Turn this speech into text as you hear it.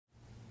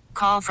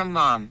call from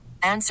mom.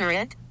 Answer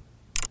it.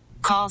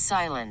 Call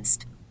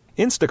silenced.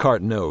 Instacart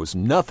knows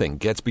nothing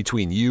gets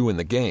between you and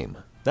the game.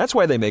 That's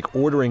why they make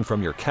ordering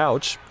from your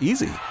couch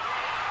easy.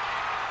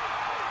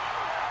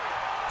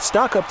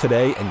 Stock up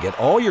today and get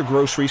all your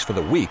groceries for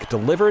the week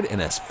delivered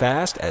in as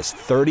fast as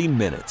 30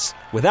 minutes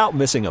without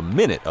missing a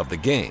minute of the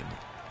game.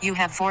 You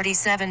have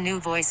 47 new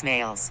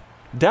voicemails.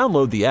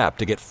 Download the app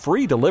to get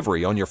free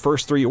delivery on your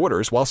first 3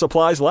 orders while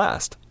supplies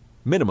last.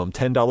 Minimum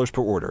 $10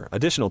 per order.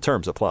 Additional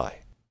terms apply.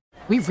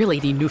 We really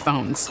need new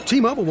phones.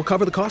 T-Mobile will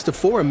cover the cost of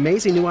 4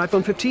 amazing new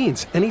iPhone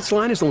 15s, and each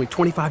line is only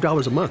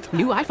 $25 a month.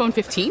 New iPhone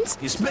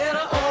 15s? It's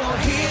better over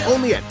here.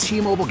 Only at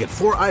T-Mobile, get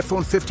 4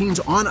 iPhone 15s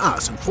on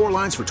us and 4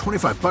 lines for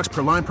 $25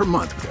 per line per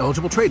month with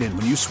eligible trade-in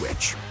when you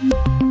switch.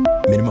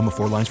 Minimum of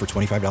 4 lines for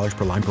 $25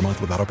 per line per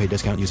month with autopay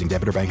discount using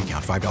debit or bank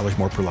account. $5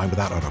 more per line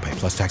without autopay,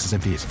 plus taxes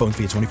and fees. Phone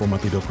fee at 24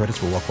 monthly bill credits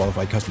for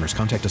well-qualified customers.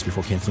 Contact us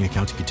before canceling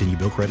account to continue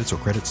bill credits or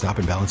credit stop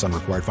and balance on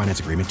required finance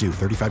agreement due.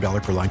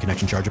 $35 per line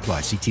connection charge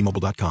applies. See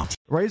T-Mobile.com.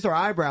 Raised our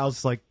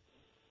eyebrows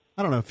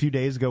a few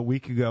days ago, a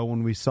week ago,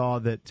 when we saw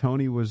that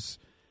Tony was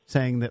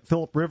saying that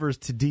Phillip Rivers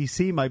to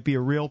D.C. might be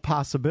a real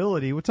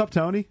possibility. What's up,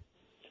 Tony?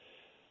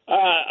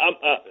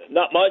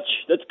 Not much.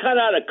 That's kind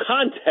of out of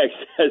context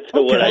as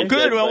to what I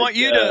good. said, I want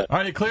you to. All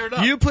right, clear it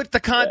up. You put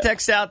the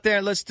context out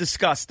there. Let's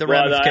discuss the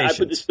ramifications. I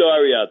put the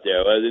story out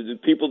there. The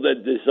people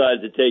that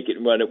decided to take it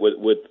and run it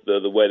with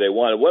the way they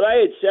wanted. What I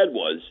had said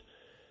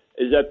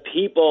is that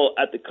people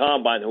at the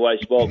Combine who I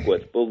spoke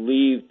with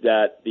believed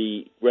that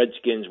the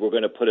Redskins were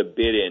going to put a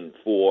bid in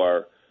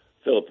for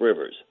Phillip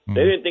Rivers. Mm-hmm.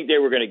 They didn't think they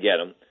were going to get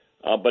him.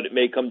 But it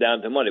may come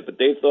down to money. But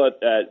they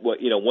thought that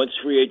once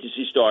free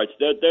agency starts,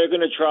 they're going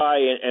to try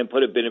and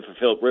put a bid in for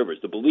Phillip Rivers.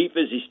 The belief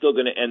is he's still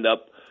going to end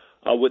up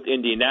with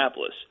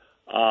Indianapolis.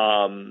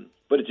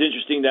 But it's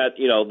interesting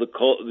that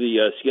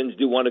the Skins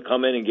do want to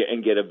come in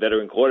and get a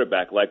veteran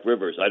quarterback like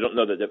Rivers. I don't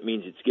know that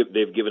means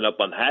they've given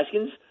up on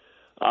Haskins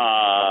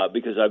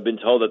because I've been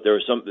told that there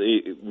are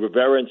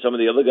Rivera and some of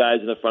the other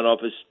guys in the front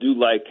office do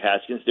like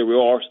Haskins. There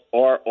are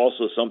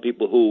also some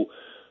people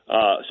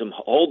some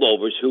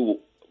holdovers who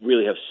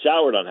really have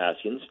soured on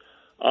Haskins.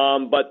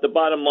 But the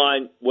bottom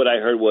line, what I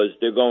heard was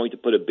they're going to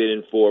put a bid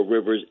in for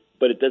Rivers,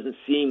 but it doesn't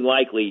seem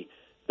likely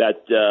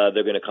that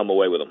they're going to come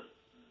away with him.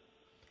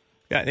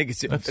 Yeah, I think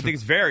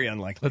it's very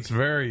unlikely. That's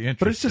very interesting.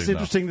 But it's just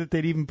interesting that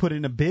they'd even put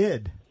in a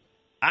bid.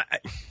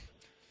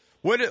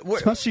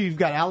 Especially you've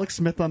got Alex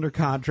Smith under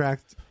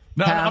contract.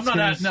 No,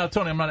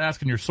 Tony, I'm not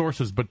asking your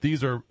sources, but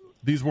these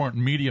weren't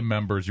media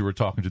members you were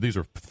talking to. These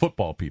are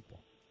football people.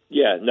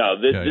 Yeah, no,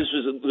 this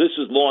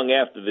was long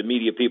after the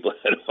media people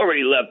had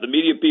already left. The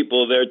media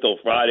people are there till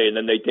Friday, and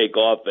then they take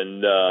off.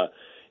 And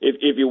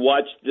if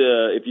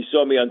you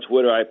saw me on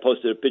Twitter, I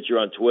posted a picture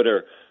on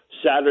Twitter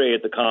Saturday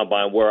at the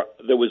Combine where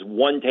there was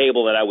one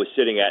table that I was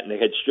sitting at, and they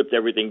had stripped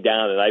everything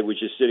down, and I was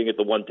just sitting at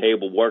the one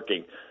table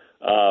working.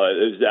 It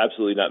was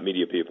absolutely not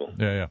media people.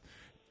 Yeah.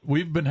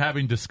 We've been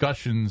having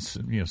discussions,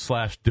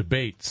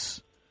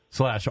 /debates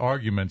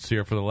 /arguments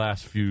here for the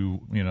last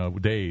few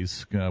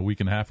days, week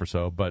and a half or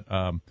so, but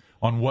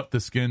on what the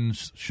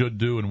Skins should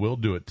do and will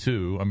do it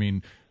too. I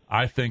mean,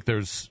 I think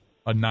there's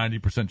a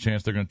 90%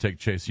 chance they're going to take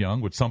Chase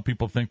Young, which some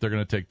people think they're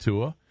going to take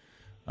Tua.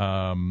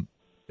 Some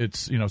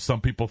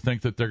people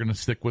think that they're going to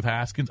stick with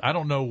Haskins. I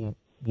don't know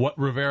what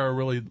Rivera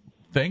really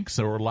thinks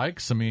or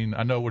likes. I mean,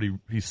 I know what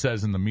he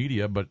says in the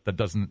media, but that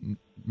doesn't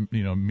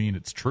mean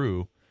it's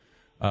true.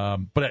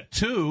 But at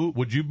 2,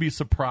 would you be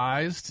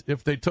surprised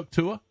if they took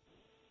Tua?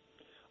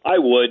 I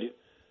would.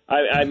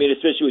 I mean,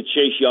 especially with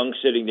Chase Young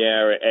sitting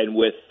there and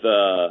with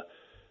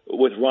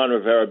Ron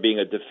Rivera being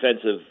a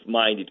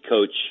defensive-minded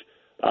coach.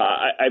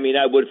 I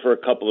would for a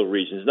couple of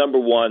reasons. Number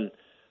one,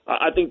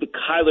 I think the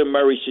Kyler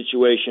Murray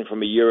situation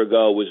from a year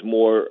ago was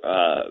more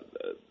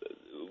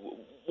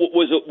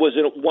was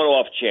a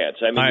one-off chance.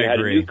 I mean, you had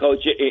a new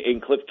coach in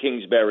Cliff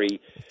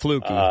Kingsbury,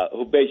 fluky,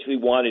 who basically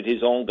wanted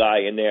his own guy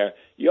in there.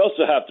 You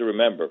also have to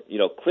remember,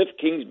 Cliff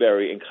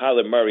Kingsbury and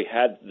Kyler Murray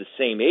had the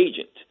same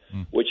agent,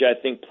 which I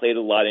think played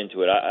a lot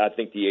into it. I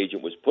think the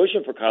agent was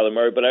pushing for Kyler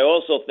Murray, but I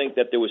also think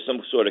that there was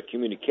some sort of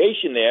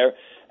communication there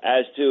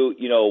as to,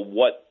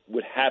 what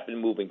would happen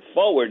moving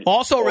forward.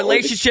 Also,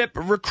 relationship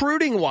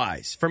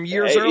recruiting-wise from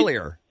years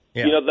earlier.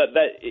 Yeah.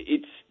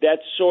 It's that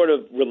sort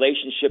of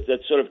relationship that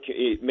sort of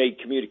made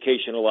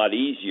communication a lot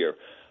easier.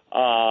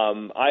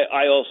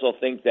 I also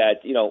think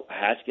that,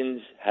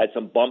 Haskins had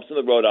some bumps in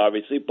the road,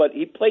 obviously, but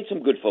he played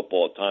some good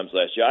football at times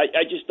last year.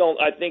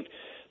 I think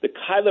the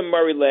Kyler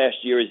Murray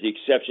last year is the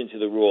exception to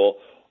the rule,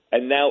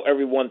 and now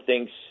everyone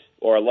thinks,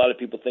 or a lot of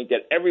people think,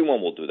 that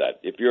everyone will do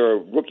that. If you're a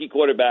rookie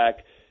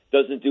quarterback,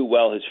 doesn't do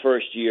well his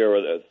first year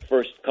or the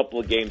first couple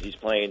of games he's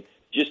playing,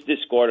 just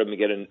discard him and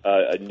get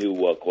a new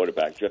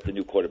quarterback, draft a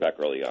new quarterback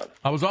early on.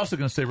 I was also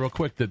going to say real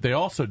quick that they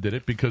also did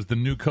it because the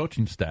new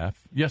coaching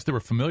staff, yes, they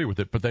were familiar with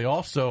it, but they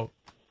also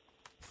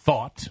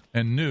thought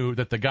and knew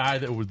that the guy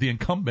that was the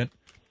incumbent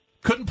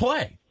couldn't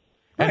play.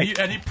 Right.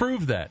 And he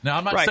proved that. Now,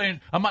 I'm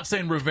not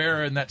saying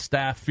Rivera and that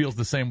staff feels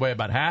the same way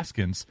about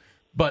Haskins,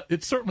 but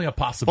it's certainly a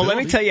possibility. Well,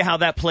 let me tell you how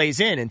that plays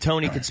in, and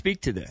Tony could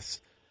speak to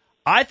this.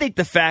 I think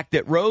the fact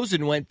that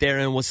Rosen went there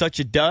and was such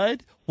a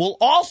dud will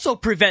also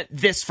prevent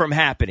this from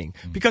happening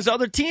because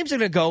other teams are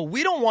going to go,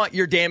 we don't want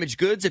your damaged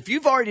goods. If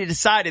you've already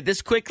decided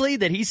this quickly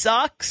that he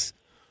sucks,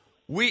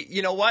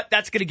 you know what?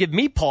 That's going to give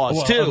me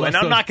pause too, and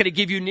I'm not going to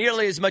give you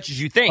nearly as much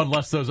as you think.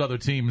 Unless those other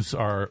teams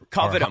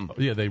covet him.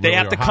 Yeah, they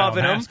have to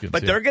covet him, Haskins,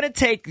 but they're going to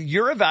take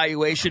your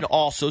evaluation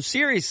also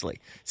seriously.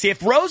 See,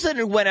 if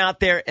Rosen went out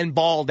there and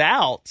balled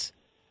out,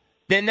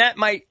 then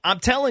I'm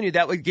telling you,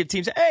 that would give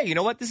teams, hey, you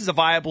know what? This is a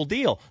viable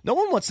deal. No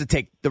one wants to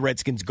take the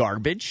Redskins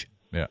garbage.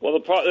 Yeah. Well,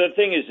 the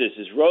thing is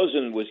this,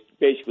 Rosen was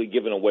basically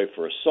given away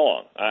for a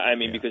song. I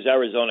mean, because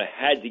Arizona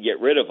had to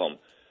get rid of him.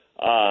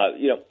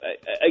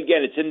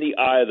 Again, it's in the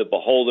eye of the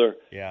beholder.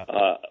 Yeah.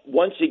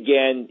 Once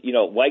again,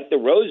 like the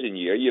Rosen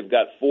year, you've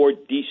got 4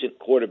 decent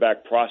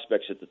quarterback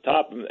prospects at the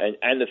top,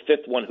 and the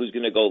 5th one who's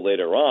going to go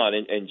later on,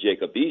 and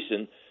Jacob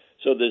Eason.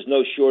 So there's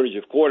no shortage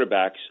of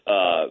quarterbacks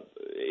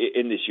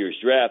in this year's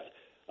draft.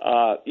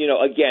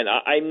 Again,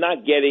 I'm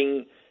not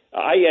getting.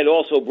 I had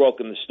also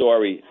broken the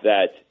story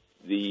that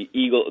the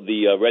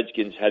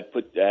Redskins had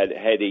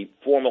had a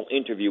formal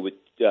interview with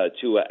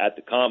Tua at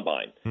the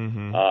combine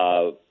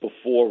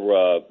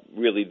before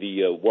really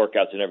the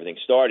workouts and everything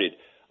started.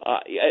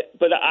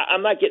 But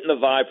I'm not getting the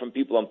vibe from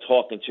people I'm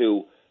talking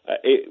to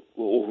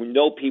who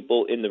know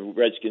people in the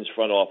Redskins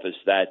front office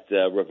that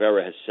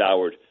Rivera has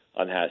soured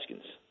on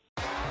Haskins.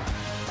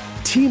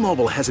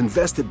 T-Mobile has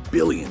invested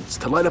billions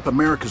to light up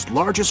America's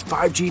largest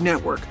 5G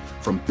network,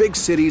 from big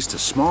cities to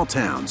small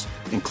towns,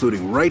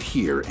 including right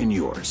here in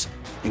yours.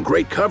 And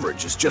great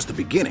coverage is just the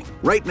beginning.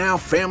 Right now,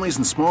 families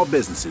and small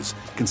businesses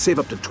can save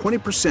up to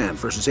 20%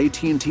 versus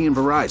AT&T and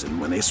Verizon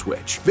when they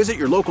switch. Visit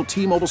your local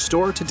T-Mobile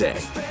store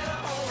today.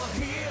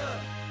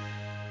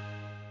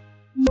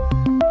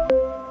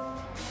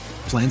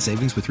 Plan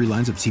savings with 3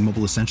 lines of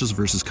T-Mobile Essentials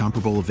versus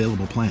comparable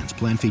available plans.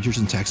 Plan features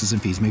and taxes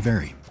and fees may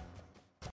vary.